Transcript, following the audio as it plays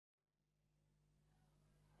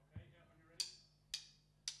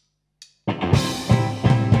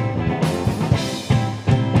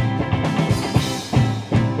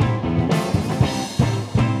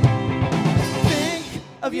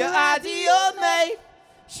of your ideal mate.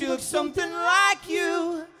 She looks something like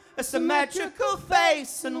you, a symmetrical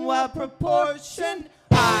face and well-proportioned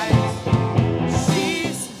eyes.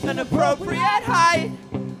 She's an appropriate height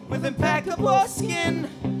with impeccable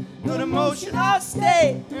skin, good emotional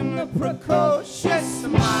state, and a precocious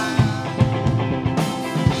smile.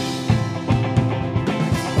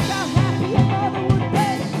 How happy a mother would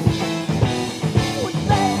be.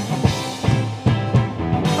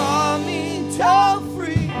 Call me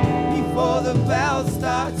toll-free before the bell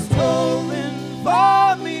starts tolling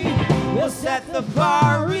for me. We'll set the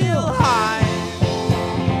bar real high.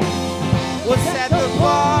 We'll set the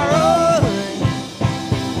bar high.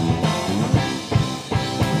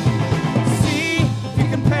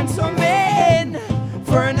 Pencil me in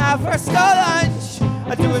for an alfresco lunch.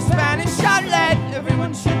 I do a Spanish outlet.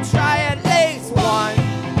 Everyone should try at least one.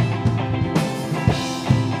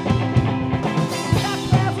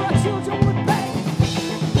 That's where our children would be.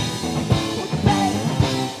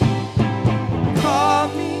 Call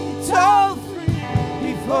me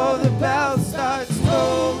toll-free before the bell starts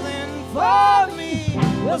tolling for me.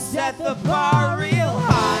 We'll set the bar real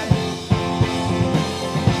high.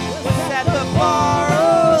 We'll set the bar.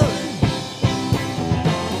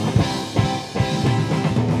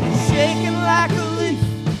 Shaking like a leaf,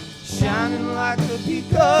 shining like a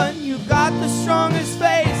beacon. You got the strongest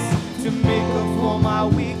face to make up for my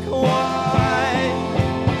weak one.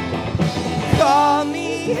 Call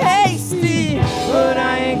me hasty, but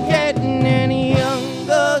I ain't getting any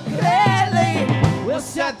younger, clearly. We'll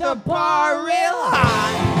set the bar real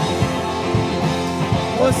high.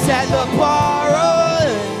 We'll set the bar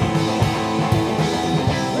real.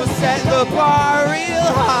 We'll set the bar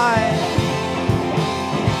real high.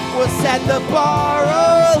 We'll set the bar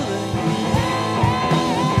rolling.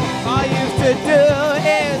 All you have to do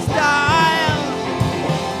is dial,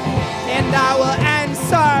 and I will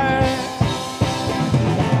answer.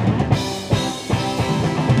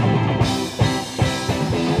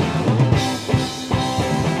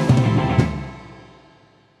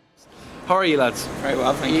 How are you, lads? Very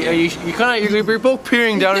well, thank you. You're both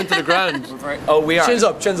peering down into the ground. Oh, we are. Chins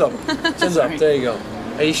up, chins up, chins up. There you go.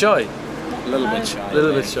 Are you shy? A little bit shy. A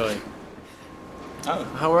little bit shy. Oh.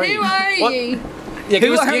 How are you? Who are you? Yeah,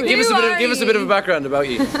 give us a bit of a background about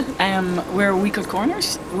you. We're We Cut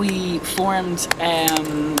Corners. We formed,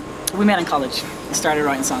 we met in college, started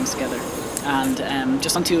writing songs together, and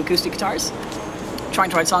just on 2 acoustic guitars, trying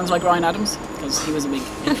to write songs like Ryan Adams, because he was a big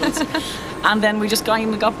influence. And then we just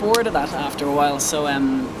kind of got bored of that after a while, so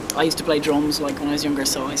I used to play drums like when I was younger,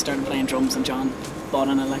 so I started playing drums, and John bought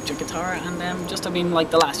an electric guitar, and just I've been like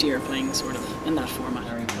the last year playing sort of in that format.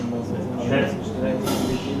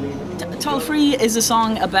 Toll Free is a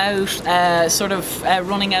song about sort of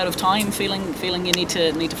running out of time, feeling you need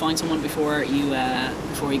to find someone before you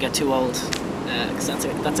get too old, because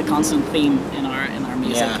that's a constant theme in our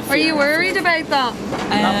music. Yeah. Are you worried about that?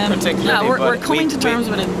 Not particularly. No, we're coming to terms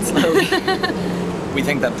with it slowly. We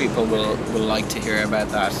think that people will like to hear about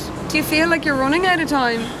that. Do you feel like you're running out of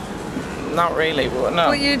time? Not really, but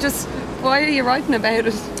no. But why are you writing about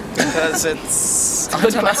it? Because it's a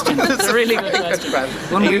good question. It's a really good question.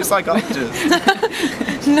 One of you psychologist.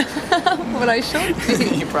 No, but I should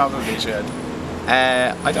be. You probably should.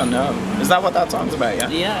 I don't know. Is that what that song's about? Yeah.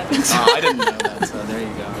 Yeah. Oh, I didn't know that. So there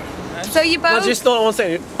you go. So you both. No, just don't want to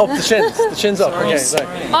say up the chins. The chins up. Okay, sorry.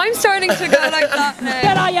 I'm starting to go like that now.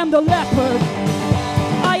 That I am the leopard.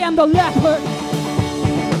 I am the leopard.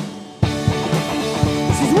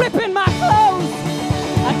 She's ripping my clothes.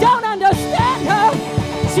 I don't understand her.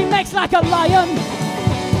 She makes like a lion.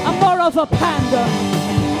 I'm more of a panda,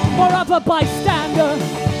 more of a bystander.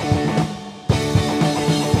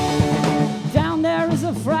 Down there is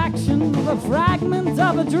a fraction of a fragment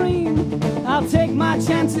of a dream. I'll take my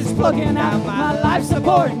chances plugging out my life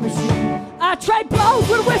support machine. I trade blows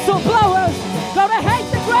with whistleblowers, go to hate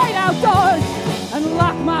the great outdoors, and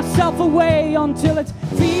lock myself away until it's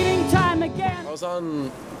feeding time again. I was on,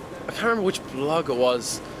 I can't remember which blog it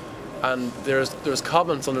was, and there was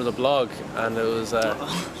comments under the blog, and it was, do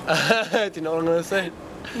you know what I'm going to say?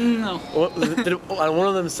 No. And one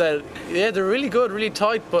of them said, yeah, they're really good, really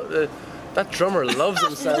tight, but that drummer loves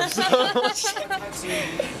himself so much.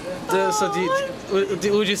 So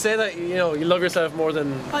would you say that, you know, you love yourself more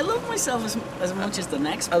than... I love myself as much as the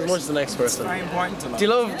next person. As much as the next person. It's very important to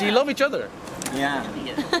love. Do you love each other? Yeah.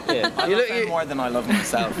 Yeah. I love him more than I love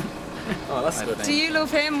myself. Oh, that's good. Do you love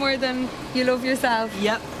him more than you love yourself?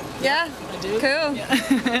 Yep. Yeah? I do. Cool.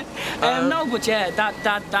 Yeah. No, but yeah,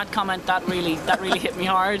 that comment, that really hit me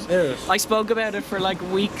hard. Yeah. I spoke about it for like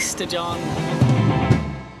weeks to John.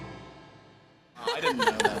 I didn't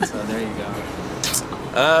know that, so there you go.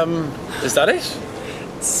 Is that it?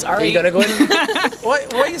 Sorry. Are you gonna go in? Why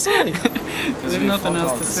are you sorry? There's nothing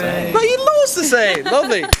else to say. No, you loads to say.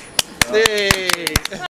 Lovely. Yay.